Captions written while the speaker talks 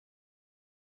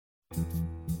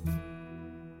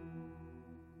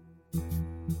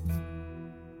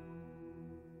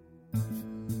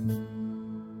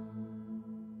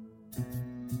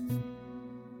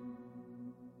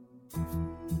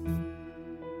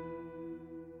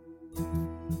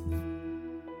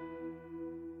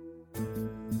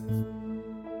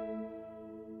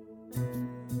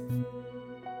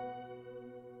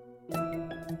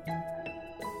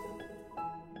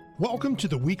Welcome to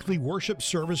the weekly worship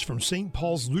service from St.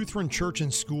 Paul's Lutheran Church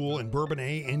and School in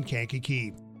Bourbonnais and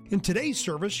Kankakee. In today's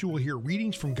service, you will hear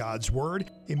readings from God's Word,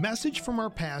 a message from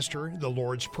our pastor, the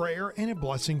Lord's Prayer, and a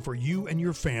blessing for you and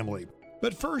your family.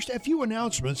 But first, a few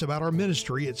announcements about our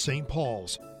ministry at St.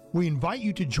 Paul's. We invite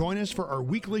you to join us for our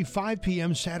weekly 5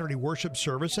 p.m. Saturday worship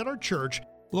service at our church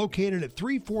located at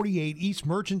 348 East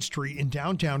Merchant Street in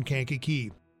downtown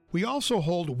Kankakee. We also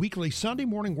hold weekly Sunday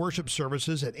morning worship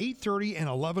services at 8:30 and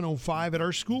 11:05 at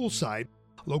our school site,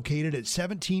 located at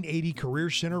 1780 Career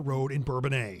Center Road in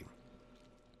Bourbonnais.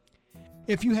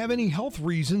 If you have any health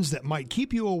reasons that might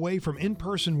keep you away from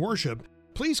in-person worship,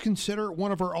 please consider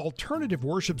one of our alternative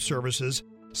worship services,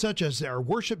 such as our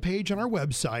worship page on our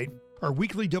website, our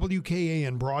weekly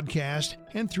WKAN broadcast,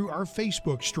 and through our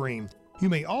Facebook stream. You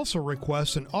may also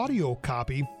request an audio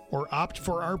copy or opt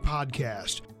for our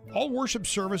podcast. All worship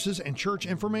services and church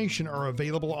information are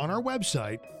available on our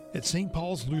website at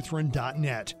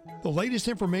stpaulslutheran.net. The latest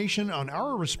information on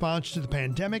our response to the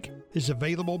pandemic is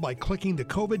available by clicking the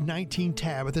COVID-19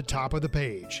 tab at the top of the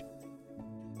page.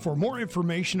 For more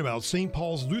information about St.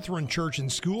 Paul's Lutheran Church and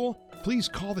School, please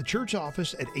call the church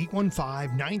office at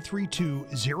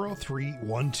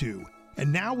 815-932-0312.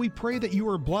 And now we pray that you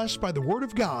are blessed by the Word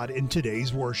of God in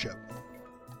today's worship.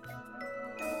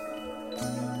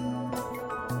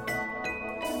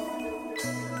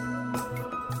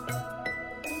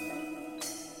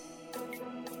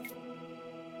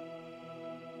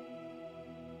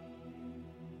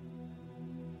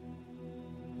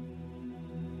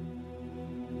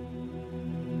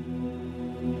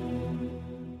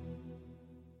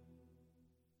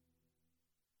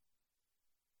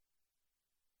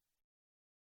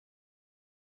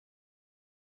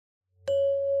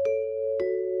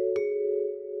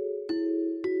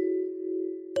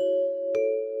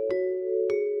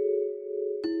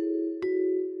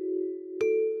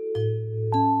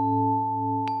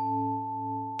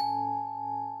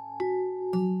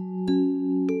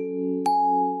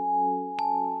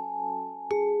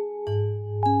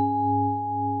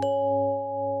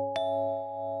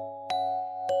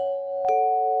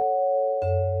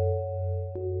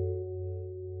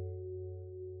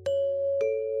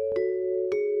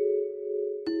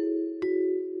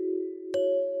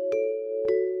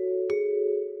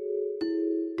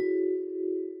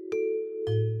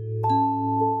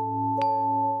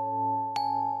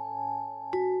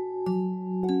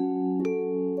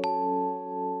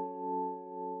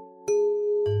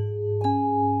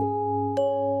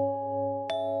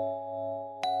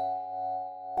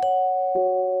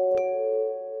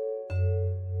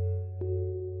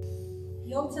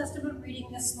 The Old Testament reading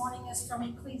this morning is from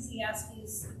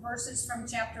Ecclesiastes, verses from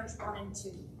chapters 1 and 2.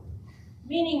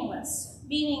 Meaningless,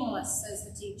 meaningless, says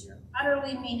the teacher,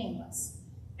 utterly meaningless.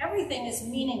 Everything is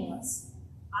meaningless.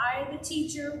 I, the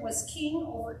teacher, was king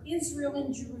over Israel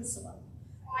and Jerusalem.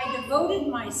 I devoted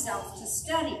myself to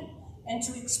study and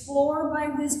to explore by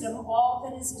wisdom all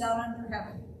that is done under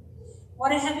heaven.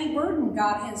 What a heavy burden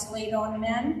God has laid on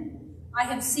men. I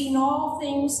have seen all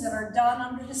things that are done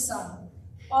under the sun.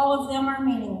 All of them are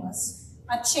meaningless,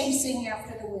 a chasing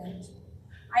after the wind.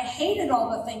 I hated all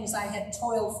the things I had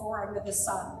toiled for under the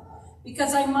sun,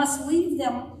 because I must leave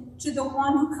them to the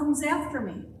one who comes after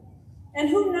me. And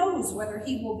who knows whether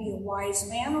he will be a wise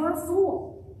man or a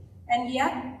fool? And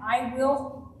yet I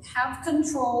will have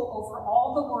control over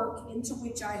all the work into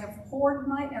which I have poured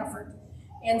my effort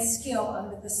and skill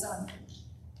under the sun.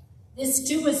 This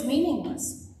too is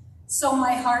meaningless. So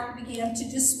my heart began to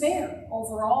despair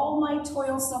over all my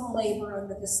toilsome labor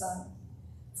under the sun.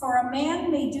 For a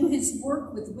man may do his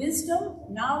work with wisdom,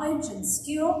 knowledge, and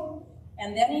skill,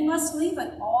 and then he must leave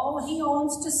it all he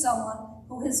owns to someone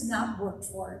who has not worked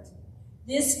for it.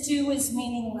 This too is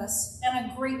meaningless and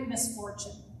a great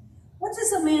misfortune. What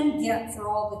does a man get for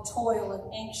all the toil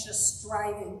and anxious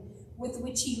striving with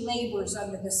which he labors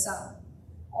under the sun?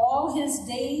 All his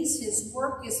days his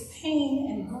work is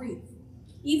pain and grief.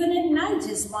 Even at night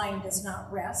his mind does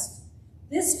not rest.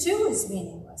 This too is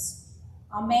meaningless.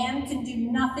 A man can do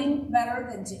nothing better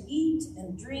than to eat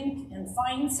and drink and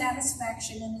find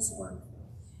satisfaction in his work.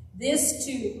 This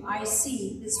too, I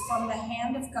see, is from the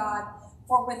hand of God,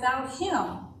 for without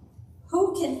him,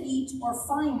 who can eat or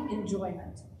find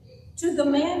enjoyment? To the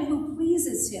man who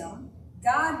pleases him,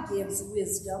 God gives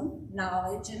wisdom,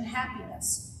 knowledge, and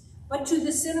happiness. But to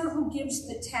the sinner who gives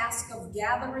the task of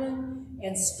gathering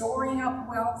and storing up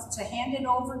wealth to hand it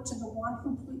over to the one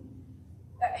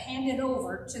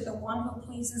who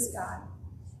pleases God,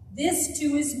 this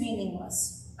too is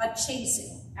meaningless, a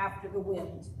chasing after the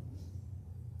wind.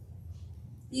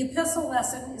 The epistle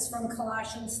lesson is from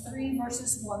Colossians 3,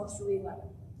 verses 1 through 11.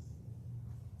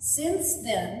 Since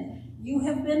then, you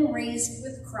have been raised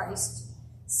with Christ.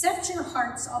 Set your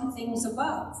hearts on things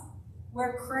above,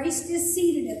 where Christ is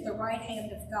seated at the right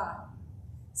hand of God.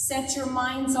 Set your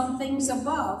minds on things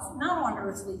above, not on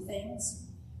earthly things.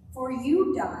 For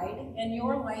you died, and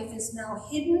your life is now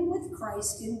hidden with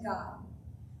Christ in God.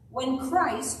 When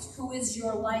Christ, who is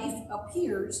your life,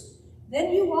 appears,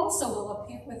 then you also will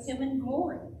appear with him in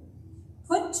glory.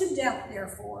 Put to death,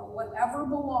 therefore, whatever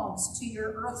belongs to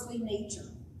your earthly nature: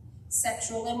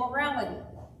 sexual immorality,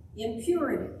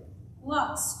 impurity,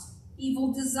 lust,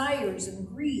 evil desires, and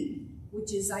greed,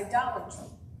 which is idolatry.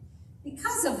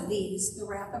 Because of these, the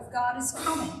wrath of God is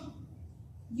coming.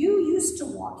 You used to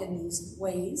walk in these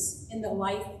ways in the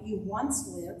life you once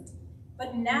lived,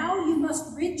 but now you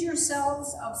must rid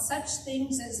yourselves of such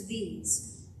things as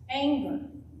these: anger,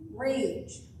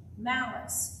 rage,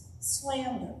 malice,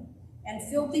 slander, and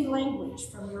filthy language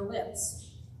from your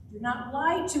lips. Do not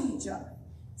lie to each other,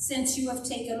 since you have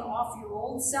taken off your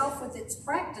old self with its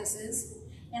practices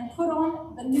and put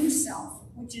on the new self,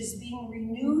 which is being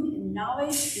renewed in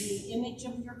knowledge in the image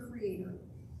of your Creator.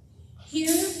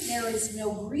 Here there is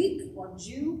no Greek or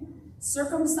Jew,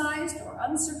 circumcised or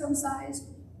uncircumcised,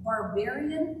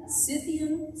 barbarian,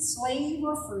 Scythian, slave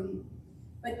or free,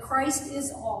 but Christ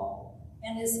is all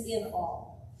and is in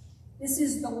all. This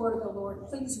is the word of the Lord.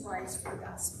 Please rise for the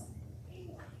gospel.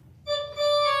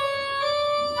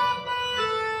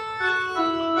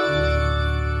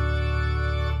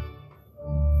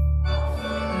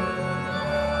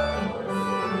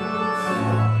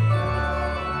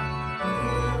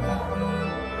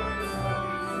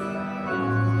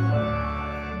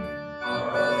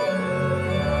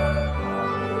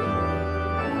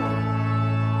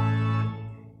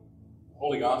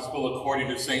 Holy Gospel according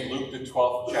to St. Luke, the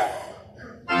 12th chapter.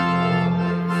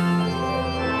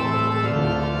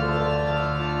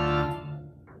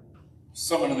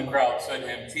 Someone in the crowd said to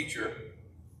him, "Teacher,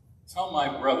 tell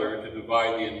my brother to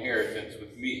divide the inheritance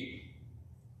with me."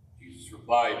 Jesus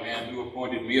replied, "Man, who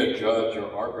appointed me a judge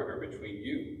or arbiter between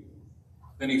you?"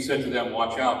 Then he said to them,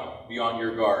 "Watch out, be on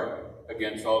your guard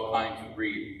against all kinds of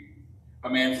greed. A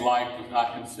man's life does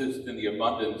not consist in the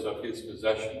abundance of his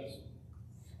possessions."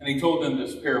 And he told them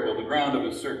this parable: The ground of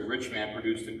a certain rich man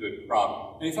produced a good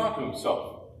crop. And he thought to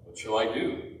himself, "What shall I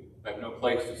do? I have no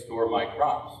place to store my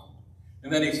crops."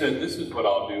 And then he said, "This is what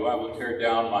I'll do. I will tear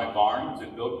down my barns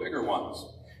and build bigger ones.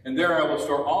 And there I will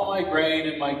store all my grain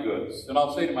and my goods. And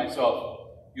I'll say to myself,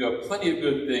 you have plenty of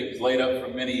good things laid up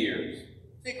for many years.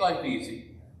 Take life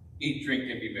easy. Eat, drink,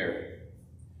 and be merry."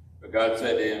 But God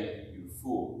said to him, "You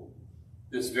fool,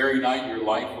 this very night your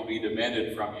life will be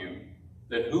demanded from you.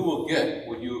 Then who will get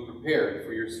what you have prepared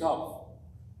for yourself?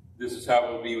 This is how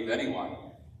it will be with anyone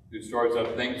who stores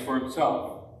up things for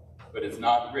himself, but is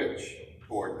not rich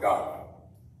toward God."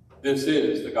 This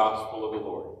is the gospel of the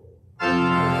Lord.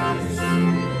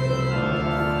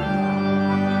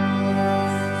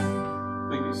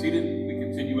 Please be seated. We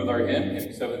continue with our hymn,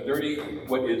 hymn 730,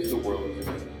 "What is the World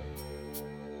to Me?"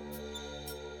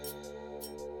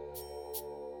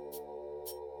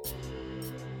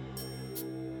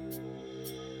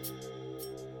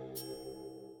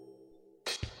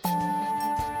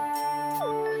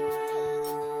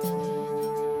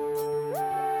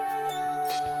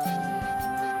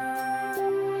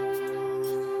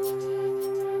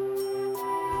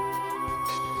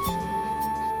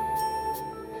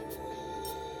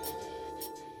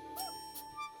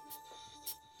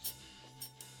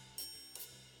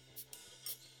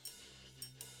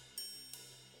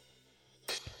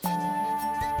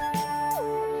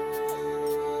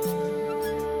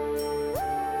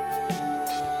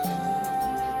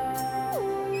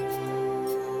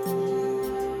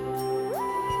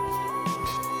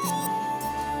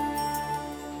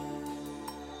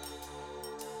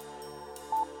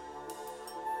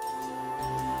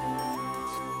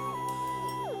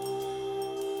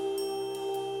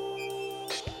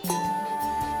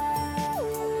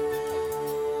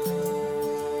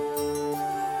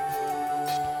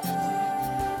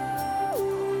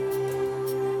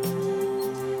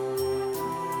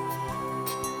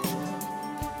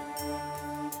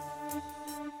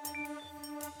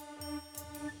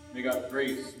 May God's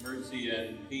grace, mercy,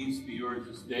 and peace be yours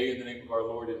this day in the name of our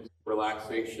Lord and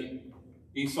relaxation.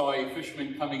 He saw a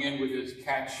fisherman coming in with his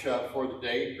catch for the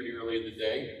day, pretty early in the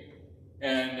day.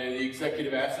 And the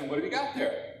executive asked him, "What have you got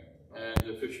there?" And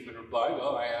the fisherman replied,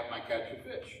 "Well, I have my catch of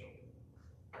fish."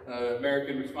 The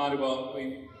American responded, "Well,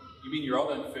 you mean you're all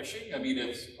done fishing? I mean,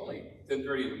 it's only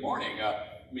 10:30 in the morning.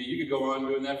 You could go on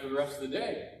doing that for the rest of the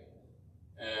day."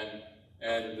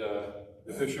 And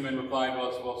the fisherman replied,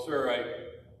 "Well, sir,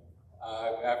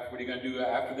 what are you going to do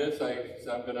after this?" I said,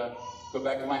 "I'm going to go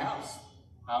back to my house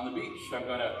on the beach. I'm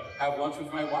going to have lunch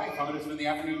with my wife. I'm going to spend the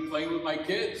afternoon playing with my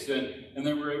kids, and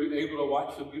then we're able to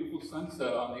watch the beautiful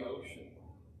sunset on the ocean."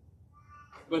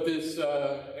 But this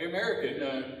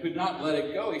American could not let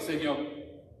it go. He said,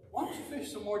 "Why don't you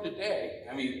fish some more today?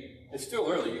 I mean, it's still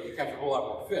early. You can catch a whole lot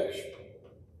more fish."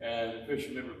 And the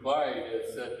fisherman replied and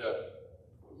said,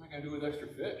 "What am I going to do with extra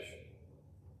fish?"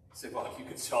 He said, "Well, you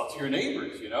could sell it to your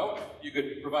neighbors, You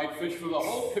could provide fish for the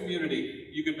whole community.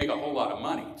 You could make a whole lot of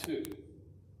money, too."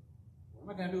 "What am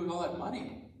I going to do with all that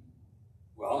money?"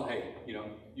 "Well, hey,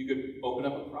 you could open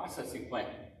up a processing plant.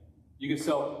 You could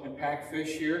sell and pack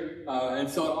fish here and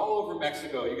sell it all over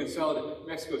Mexico. You could sell it in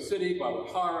Mexico City,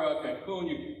 Guadalajara, Cancun.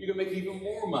 You could make even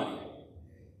more money."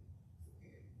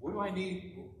 "What do I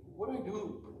need? What do I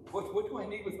do? What do I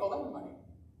need with all that money?"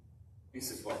 He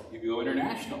says, "Well, you could go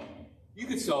international. You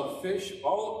could sell fish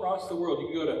all across the world. You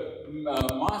could go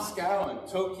to Moscow and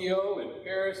Tokyo and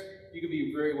Paris. You could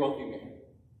be a very wealthy man."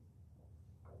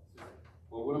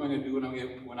 "Well, what am I going to do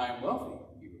when I'm wealthy?"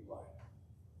 he replied.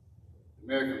 The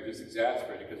American was just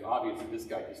exasperated because obviously this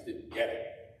guy just didn't get it.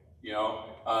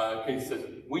 He says,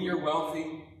 "When you're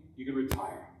wealthy, you can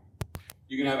retire.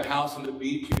 You can have a house on the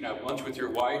beach. You can have lunch with your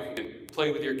wife. You can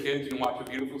play with your kids. You can watch a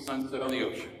beautiful sunset on the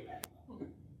ocean."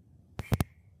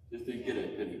 Just didn't get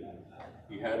it, did he?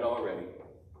 He had it already.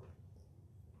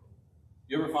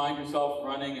 You ever find yourself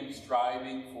running and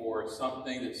striving for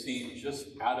something that seems just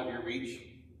out of your reach,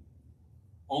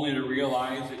 only to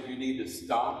realize that you need to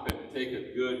stop and take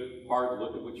a good, hard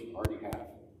look at what you already have?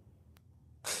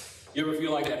 You ever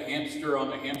feel like that hamster on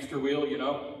the hamster wheel,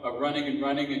 of running and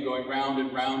running and going round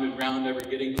and round and round, never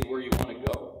getting to where you want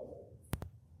to go?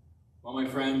 Well, my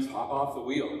friends, hop off the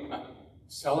wheel.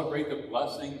 Celebrate the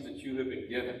blessings that you have been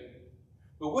given.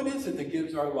 But what is it that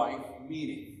gives our life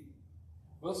meaning?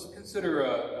 Well, let's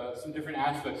consider some different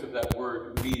aspects of that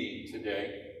word meaning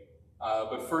today.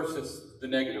 But first, it's the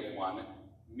negative one,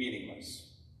 meaningless.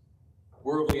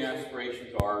 Worldly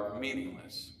aspirations are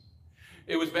meaningless.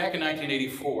 It was back in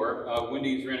 1984.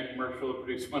 Wendy's ran a commercial to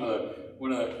produce one of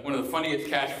the funniest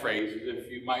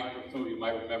catchphrases. Some of you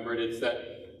might remember it. It's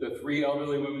that the three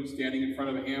elderly women standing in front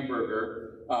of a hamburger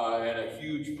and a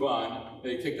huge bun.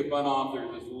 They take the bun off.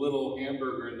 There's this little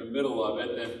hamburger in the middle of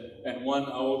it, and one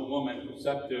old woman,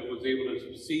 perceptive, was able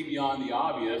to see beyond the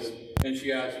obvious, and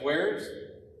she asked, "Where's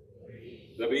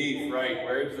the beef?" Right?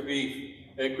 Where's the beef?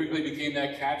 It quickly became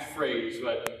that catchphrase,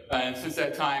 and since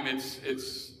that time,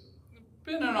 it's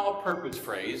been an all-purpose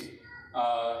phrase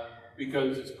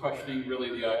because it's questioning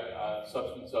really the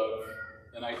substance of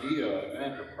an idea, an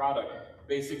event, or product.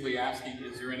 Basically asking,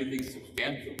 is there anything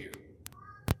substantial here?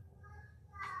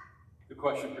 The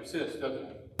question persists, doesn't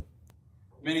it?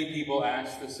 Many people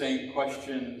ask the same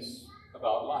questions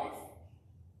about life.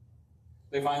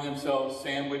 They find themselves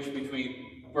sandwiched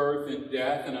between birth and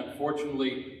death, and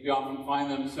unfortunately, they often find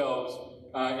themselves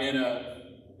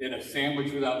in a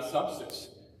sandwich without substance.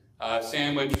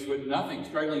 Sandwiched with nothing,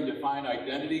 struggling to find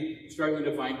identity, struggling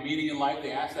to find meaning in life.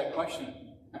 They ask that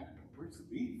question, where's the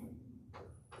beef?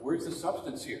 Where's the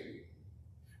substance here?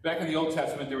 Back in the Old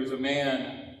Testament, there was a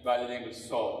man by the name of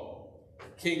Saul,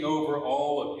 king over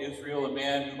all of Israel, a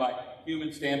man who by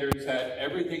human standards had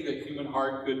everything that human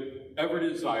heart could ever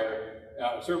desire,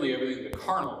 certainly everything the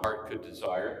carnal heart could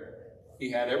desire. He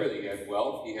had everything. He had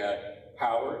wealth, he had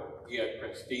power, he had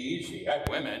prestige, he had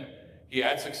women, he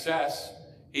had success.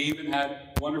 He even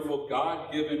had wonderful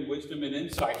God-given wisdom and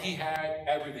insight. He had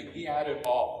everything. He had it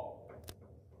all.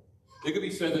 It could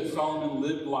be said that Solomon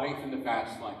lived life in the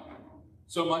fast lane,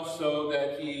 so much so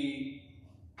that he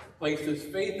placed his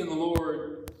faith in the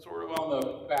Lord sort of on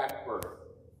the back burner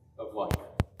of life.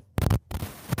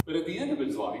 But at the end of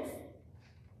his life,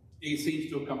 he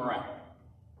seems to have come around.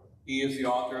 He is the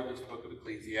author of this book of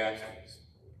Ecclesiastes.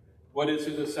 What is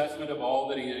his assessment of all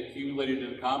that he had accumulated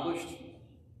and accomplished?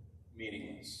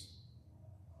 Meaningless.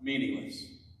 Meaningless.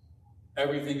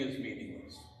 Everything is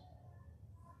meaningless.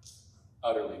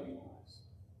 Utterly meaningless.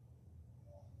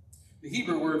 The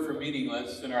Hebrew word for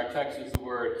meaningless in our text is the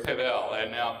word tevel.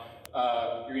 And now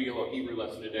you're going to get a little Hebrew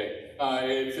lesson today.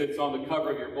 It's on the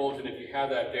cover of your bulletin if you have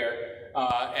that there.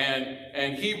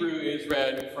 And Hebrew is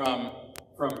read from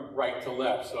from right to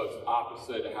left, so it's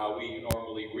opposite of how we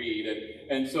normally read.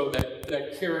 And so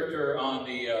that character on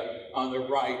the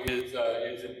right is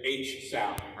an H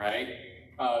sound, right?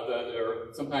 Or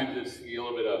sometimes it's a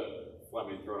little bit of, let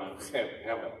me throw it on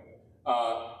heaven.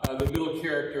 The middle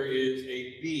character is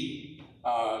a B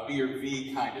or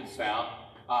V kind of sound.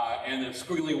 And the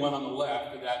squiggly one on the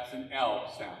left, that's an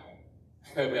L sound.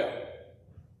 Hevel.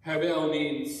 Hevel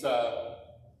means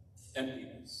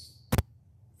emptiness,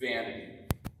 vanity,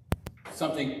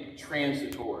 something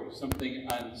transitory, something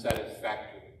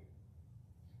unsatisfactory.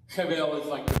 Hevel is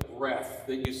like the breath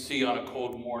that you see on a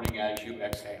cold morning as you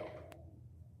exhale.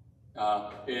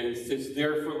 It's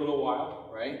there for a little while,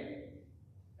 right?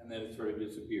 And then it sort of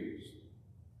disappears.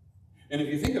 And if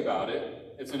you think about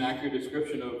it, it's an accurate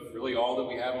description of really all that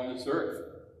we have on this earth.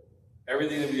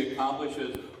 Everything that we accomplish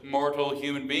as mortal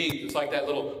human beings, it's like that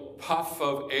little puff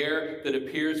of air that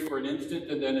appears for an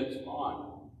instant and then it's gone.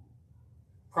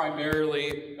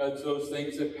 Primarily, it's those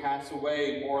things that pass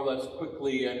away more or less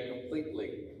quickly and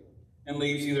completely and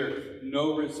leaves either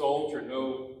no result or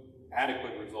no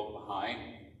adequate result behind.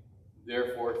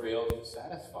 Therefore, it fails to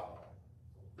satisfy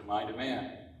the mind of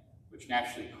man, which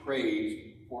naturally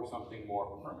craves for something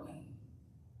more permanent.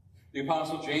 The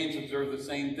Apostle James observed the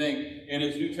same thing in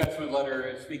his New Testament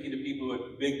letter, speaking to people who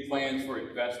had big plans for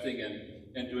investing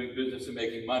and doing business and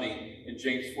making money. In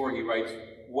James 4, he writes,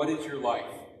 "What is your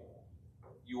life?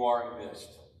 You are a mist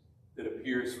that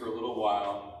appears for a little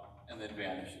while and then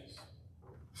vanishes."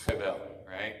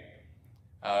 Right?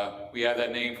 We have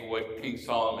that name for what King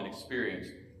Solomon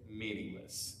experienced,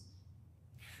 meaningless.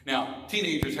 Now,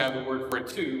 teenagers have the word for it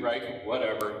too, right?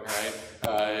 Whatever,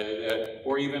 right?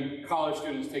 Or even college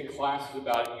students take classes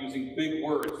about it using big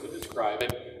words to describe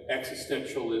it.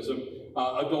 Existentialism.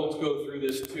 Adults go through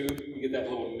this too. You get that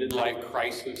little midlife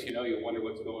crisis, you wonder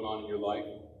what's going on in your life.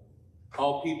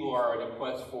 All people are in a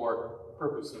quest for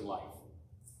purpose in life.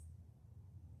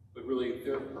 But really,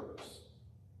 their purpose.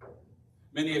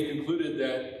 Many have concluded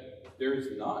that there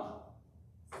is none.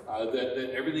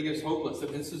 That everything is hopeless,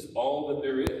 that this is all that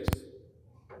there is.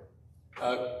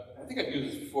 I think I've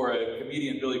used this before. A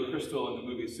comedian, Billy Crystal, in the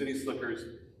movie City Slickers,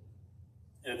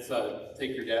 it's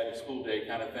take your dad to school day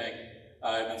kind of thing,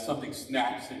 and then something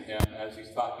snaps in him as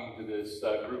he's talking to this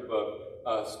group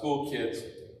of school kids,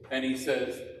 and he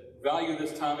says, "Value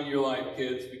this time in your life,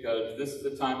 kids, because this is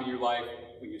the time in your life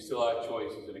when you still have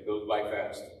choices, and it goes by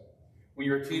fast. When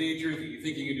you're a teenager, you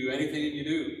think you can do anything, and you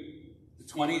do. The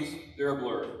 20s, they're a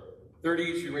blur.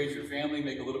 30s, you raise your family,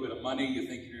 make a little bit of money, you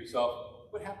think to yourself,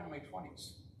 what happened to my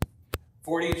 20s?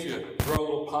 40s, you grow a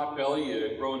little pot belly,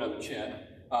 you grow another chin.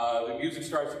 The music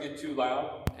starts to get too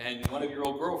loud, and one of your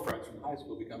old girlfriends from high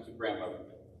school becomes a grandmother.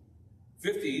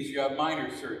 50s, you have minor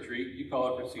surgery. You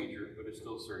call it procedure, but it's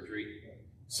still surgery.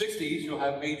 60s, you'll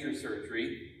have major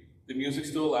surgery. The music's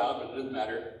still loud, but it doesn't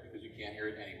matter because you can't hear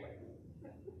it anyway.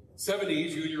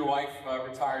 70s, you and your wife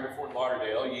retire to Fort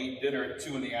Lauderdale. You eat dinner at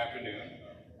 2 in the afternoon,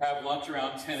 have lunch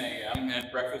around 10 a.m.,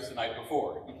 and breakfast the night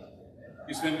before.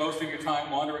 You spend most of your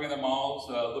time wandering in the malls,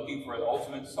 looking for an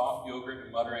ultimate soft yogurt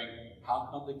and muttering, how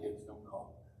come the kids don't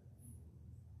call?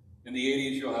 In the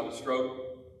 80s, you'll have a stroke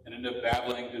and end up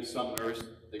babbling to some nurse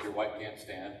that your wife can't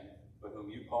stand, but whom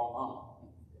you call mom.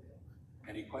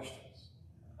 Any questions?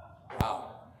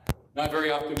 Wow. Not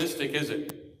very optimistic, is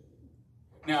it?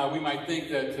 Now, we might think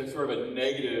that it's sort of a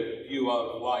negative view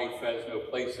of life has no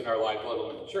place in our life, let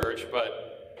alone in the church,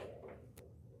 but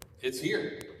it's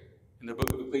here in the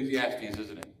book of Ecclesiastes,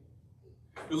 isn't it?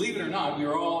 Believe it or not, we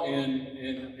are all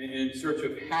in search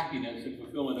of happiness and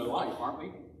fulfillment of life, aren't we?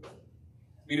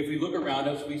 I mean, if we look around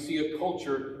us, we see a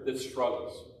culture that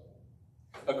struggles.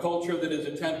 A culture that is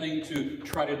attempting to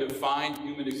try to define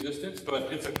human existence,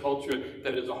 but it's a culture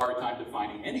that has a hard time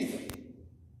defining anything.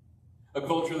 A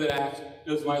culture that asks,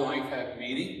 does my life have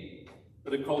meaning?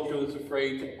 But a culture that's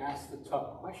afraid to ask the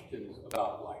tough questions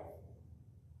about life.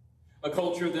 A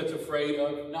culture that's afraid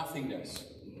of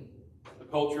nothingness. A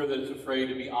culture that is afraid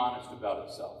to be honest about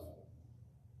itself.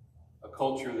 A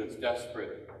culture that's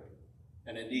desperate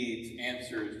and it needs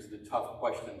answers to the tough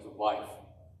questions of life.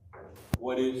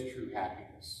 What is true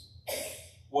happiness?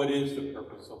 What is the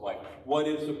purpose of life? What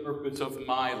is the purpose of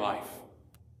my life?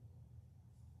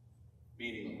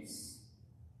 Meaningless.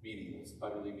 Meaningless,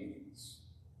 utterly meaningless.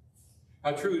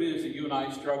 How true it is that you and I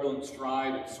struggle and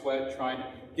strive and sweat trying to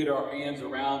get our hands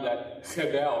around that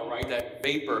chebel, right? That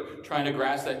vapor, trying to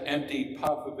grasp that empty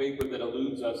puff of vapor that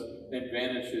eludes us and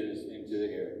vanishes into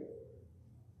the air.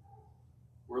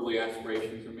 Worldly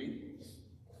aspirations are meaningless.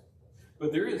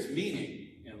 But there is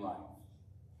meaning in life.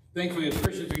 Thankfully, as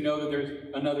Christians, we know that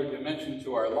there's another dimension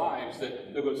to our lives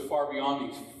that goes far beyond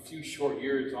these few short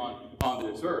years on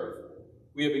this earth.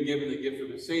 We have been given the gift of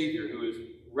a Savior who has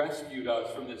rescued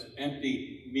us from this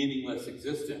empty, meaningless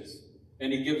existence.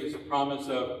 And he gives us a promise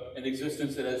of an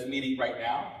existence that has meaning right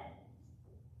now,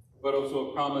 but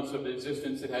also a promise of an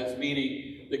existence that has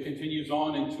meaning that continues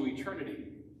on into eternity.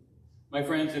 My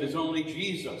friends, it is only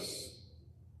Jesus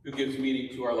who gives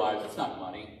meaning to our lives. It's not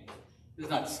money. It's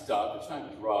not stuff. It's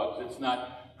not drugs. It's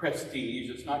not prestige.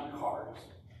 It's not cars.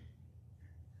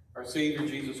 Our Savior,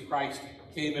 Jesus Christ,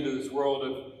 came into this world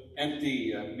of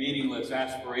empty, meaningless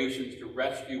aspirations to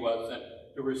rescue us and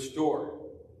to restore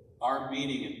our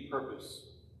meaning and purpose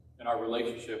in our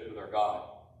relationship with our God.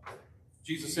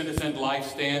 Jesus' innocent life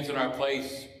stands in our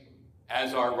place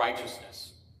as our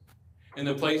righteousness, in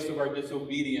the place of our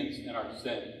disobedience and our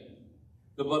sin.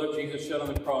 The blood of Jesus shed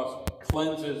on the cross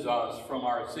cleanses us from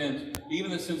our sins,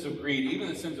 even the sins of greed, even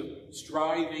the sins of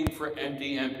striving for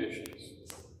empty ambitions.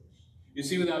 You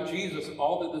see, without Jesus,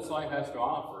 all that this life has to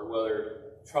offer, whether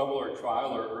trouble or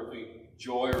trial or earthly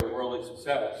joy or worldly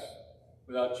success,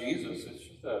 without Jesus, it's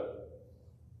just a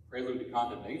prelude to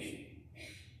condemnation.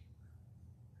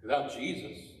 Without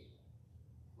Jesus,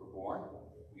 we're born,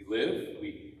 we live,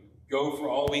 we go for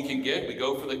all we can get, we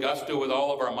go for the gusto with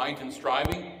all of our might and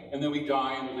striving, and then we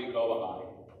die and we leave it all behind.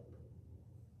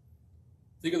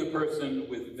 Think of the person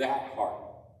with that heart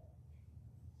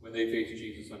when they face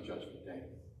Jesus on Judgment Day.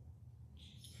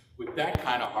 With that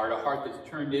kind of heart, a heart that's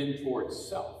turned in towards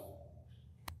self.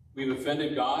 We've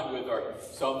offended God with our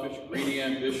selfish, greedy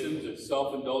ambitions and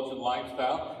self-indulgent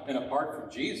lifestyle, and apart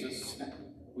from Jesus,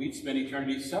 we'd spend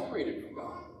eternity separated from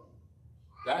God.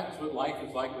 That's what life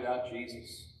is like without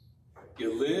Jesus.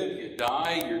 You live, you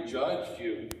die, you're judged,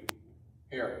 you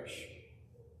perish.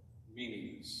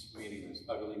 Meaningless, meaningless,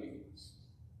 utterly meaningless.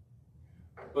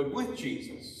 But with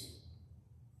Jesus,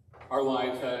 our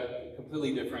lives have a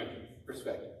completely different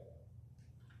perspective.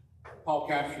 Paul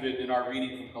captured it in our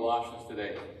reading from Colossians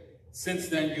today. Since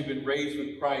then you've been raised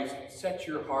with Christ, set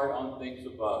your heart on things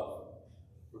above,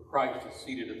 where Christ is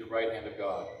seated at the right hand of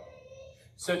God.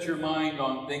 Set your mind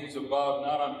on things above,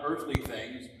 not on earthly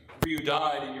things, for you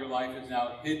died and your life is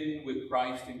now hidden with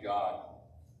Christ in God.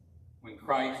 When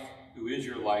Christ, who is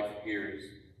your life, appears,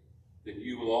 then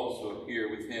you will also appear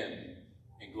with him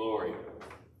in glory.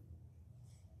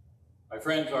 My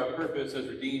friends, our purpose as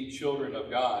redeemed children of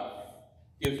God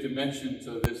gives dimension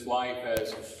to this life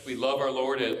as we love our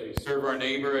Lord, as we serve our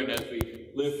neighbor, and as we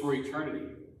live for eternity.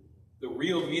 The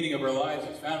real meaning of our lives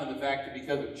is found in the fact that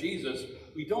because of Jesus,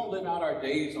 we don't live out our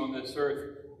days on this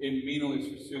earth in meaningless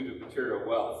pursuit of material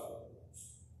wealth.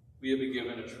 We have been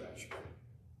given a treasure,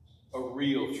 a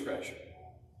real treasure,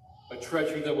 a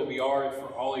treasure that will be ours for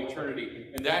all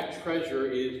eternity, and that treasure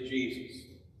is Jesus.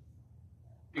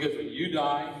 Because when you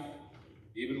die,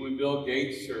 even when Bill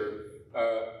Gates or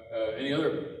any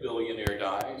other billionaire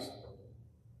dies,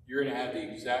 you're going to have the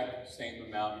exact same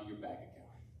amount in your bank account.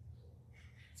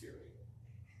 Zero.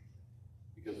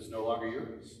 Because it's no longer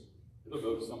yours. It'll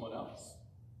go to someone else.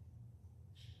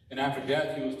 And after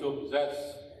death, you will still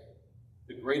possess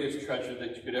the greatest treasure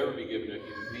that you could ever be given to a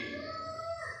human being,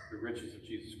 the riches of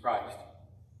Jesus Christ,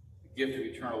 the gift of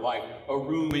eternal life, a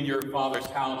room in your Father's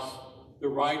house, the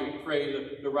right to praise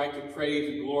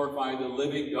and glorify the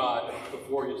living God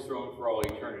before his throne for all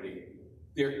eternity.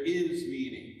 There is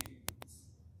meaning.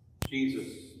 Jesus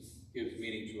gives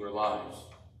meaning to our lives.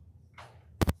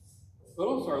 But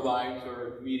also our lives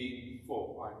are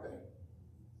meaningful, aren't they?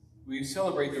 We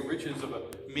celebrate the riches of a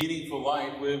meaningful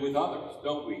life with others,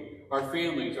 don't we? Our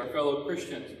families, our fellow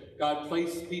Christians. God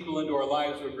placed people into our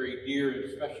lives who are very dear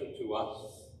and special to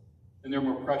us. And they're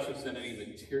more precious than any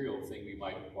material thing we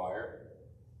might acquire.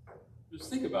 Just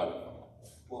think about it.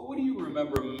 Well, what do you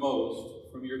remember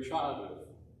most from your childhood?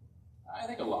 I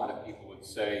think a lot of people would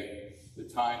say the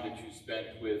time that you spent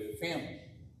with family,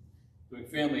 doing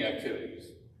family activities.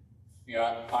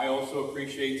 Yeah, I also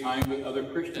appreciate time with other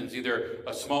Christians, either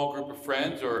a small group of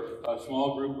friends or a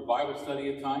small group of Bible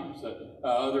study at times,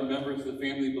 other members of the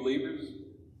family believers.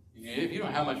 If you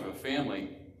don't have much of a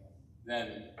family,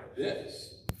 then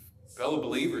fellow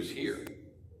believers here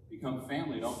become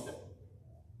family, don't they?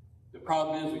 The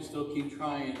problem is we still keep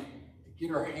trying to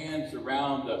get our hands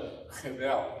around the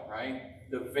chevel, right?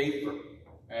 The vapor.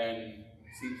 And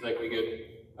it seems like we get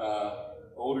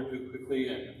older too quickly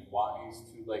and wise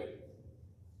too late.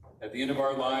 At the end of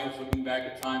our lives, looking back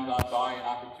at time gone by and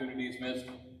opportunities missed,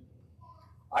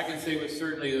 I can say with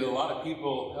certainty that a lot of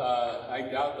people, I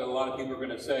doubt that a lot of people are going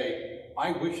to say,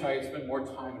 I wish I had spent more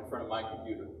time in front of my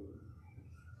computer.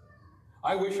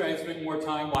 I wish I had spent more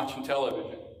time watching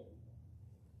television.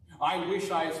 I wish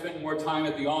I had spent more time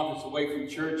at the office away from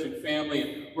church and family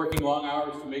and working long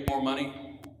hours to make more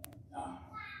money.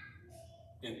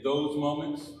 In those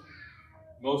moments,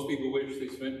 most people wish they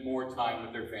spent more time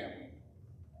with their family,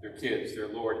 their kids, their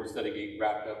Lord, instead of getting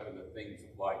wrapped up in the things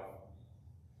of life.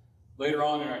 Later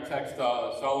on in our text,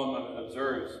 Solomon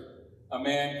observes, a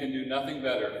man can do nothing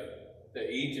better than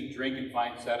eat and drink and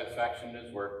find satisfaction in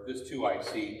his work. This too I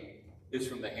see is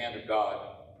from the hand of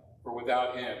God. For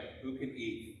without him, who can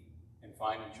eat and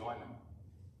find enjoyment?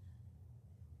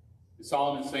 Is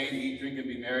Solomon saying eat, drink, and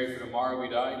be merry, for tomorrow we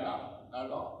die? No, not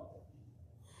at all.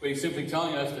 But he's simply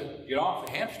telling us to get off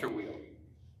the hamster wheel.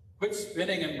 Quit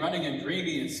spinning and running and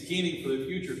dreaming and scheming for the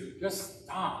future. Just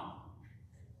stop.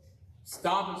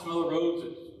 Stop and smell the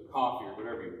roses, the coffee, or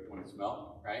whatever you want to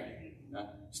smell, right?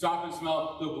 Stop and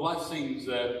smell the blessings,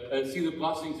 see the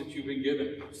blessings that you've been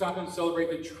given. Stop and celebrate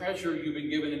the treasure you've been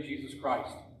given in Jesus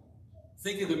Christ.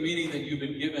 Think of the meaning that you've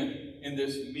been given in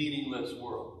this meaningless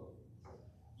world.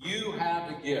 You have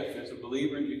the gift, as a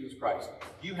believer in Jesus Christ,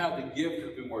 you have the gift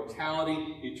of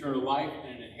immortality, eternal life,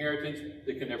 and an inheritance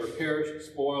that can never perish,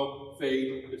 spoil,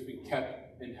 fade, that's been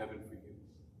kept in heaven for you.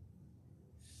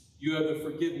 You have the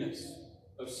forgiveness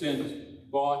of sins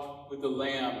bought with the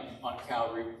Lamb on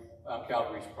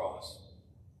Calvary's cross.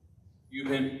 You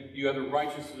have the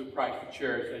righteousness of Christ to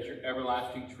cherish as your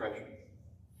everlasting treasure.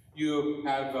 You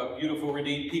have beautiful,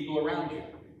 redeemed people around you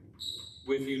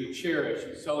with you to cherish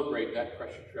and celebrate that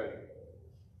precious treasure.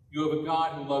 You have a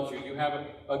God who loves you. You have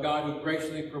a God who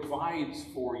graciously provides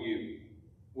for you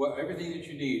everything that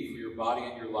you need for your body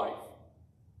and your life.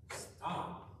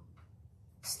 Stop.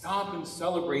 Stop and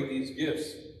celebrate these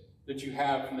gifts that you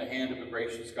have from the hand of a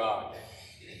gracious God.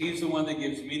 He's the one that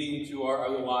gives meaning to our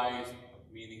otherwise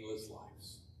meaningless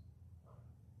lives.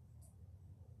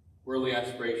 Worldly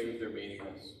aspirations, they're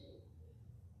meaningless.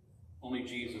 Only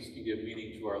Jesus can give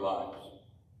meaning to our lives.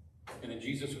 And in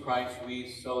Jesus Christ, we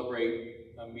celebrate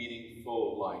a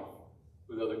meaningful life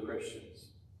with other Christians.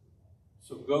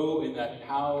 So go in that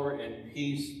power and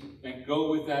peace, and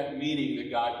go with that meaning that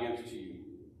God gives to you,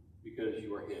 because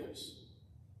you are His.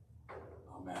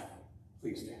 Amen.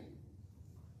 Please stand.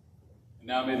 And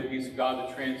now may the peace of God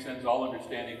that transcends all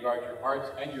understanding guard your hearts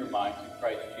and your minds in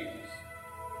Christ Jesus.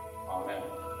 Amen.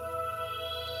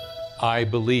 I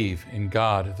believe in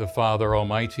God, the Father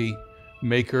Almighty,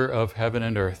 maker of heaven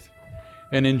and earth,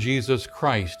 and in Jesus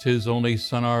Christ, His only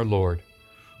Son, our Lord,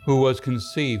 who was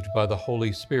conceived by the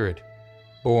Holy Spirit,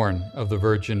 born of the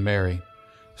Virgin Mary,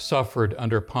 suffered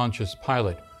under Pontius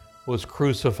Pilate, was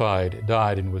crucified,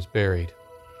 died, and was buried.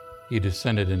 He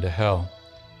descended into hell.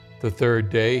 The third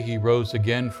day He rose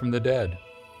again from the dead.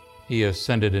 He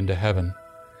ascended into heaven,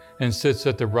 and sits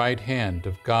at the right hand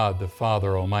of God the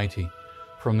Father Almighty.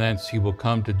 From thence He will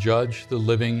come to judge the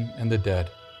living and the dead.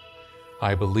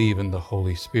 I believe in the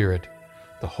Holy Spirit,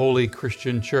 the holy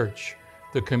Christian Church,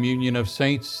 the communion of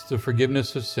saints, the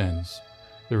forgiveness of sins,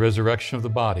 the resurrection of the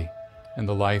body, and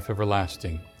the life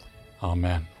everlasting.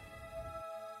 Amen.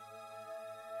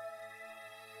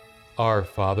 Our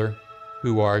Father,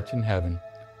 who art in heaven,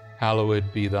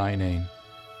 hallowed be thy name.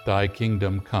 Thy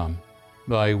kingdom come,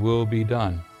 thy will be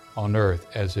done, on earth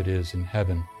as it is in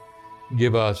heaven.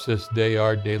 Give us this day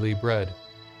our daily bread,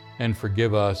 and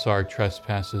forgive us our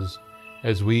trespasses,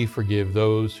 as we forgive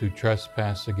those who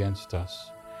trespass against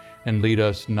us. And lead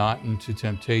us not into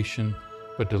temptation,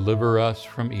 but deliver us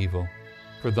from evil.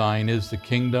 For thine is the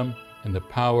kingdom, and the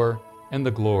power, and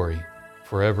the glory,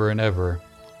 forever and ever.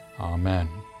 Amen.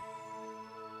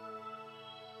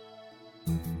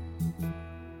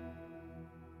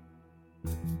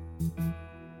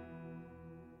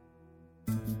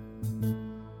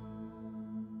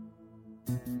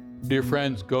 Dear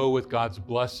friends, go with God's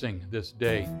blessing this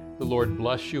day. The Lord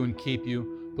bless you and keep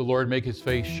you. The Lord make His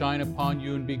face shine upon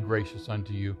you and be gracious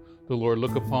unto you. The Lord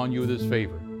look upon you with His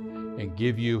favor and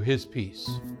give you His peace.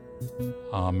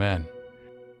 Amen.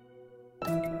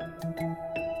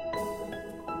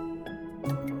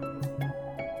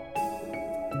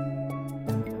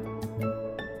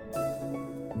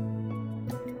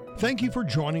 Thank you for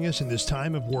joining us in this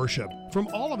time of worship. From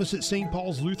all of us at St.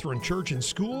 Paul's Lutheran Church and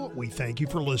School, we thank you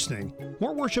for listening.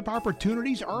 More worship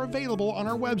opportunities are available on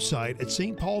our website at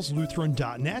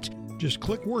stpaulslutheran.net. Just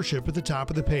click worship at the top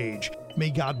of the page.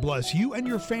 May God bless you and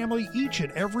your family each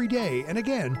and every day. And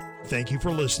again, thank you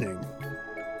for listening.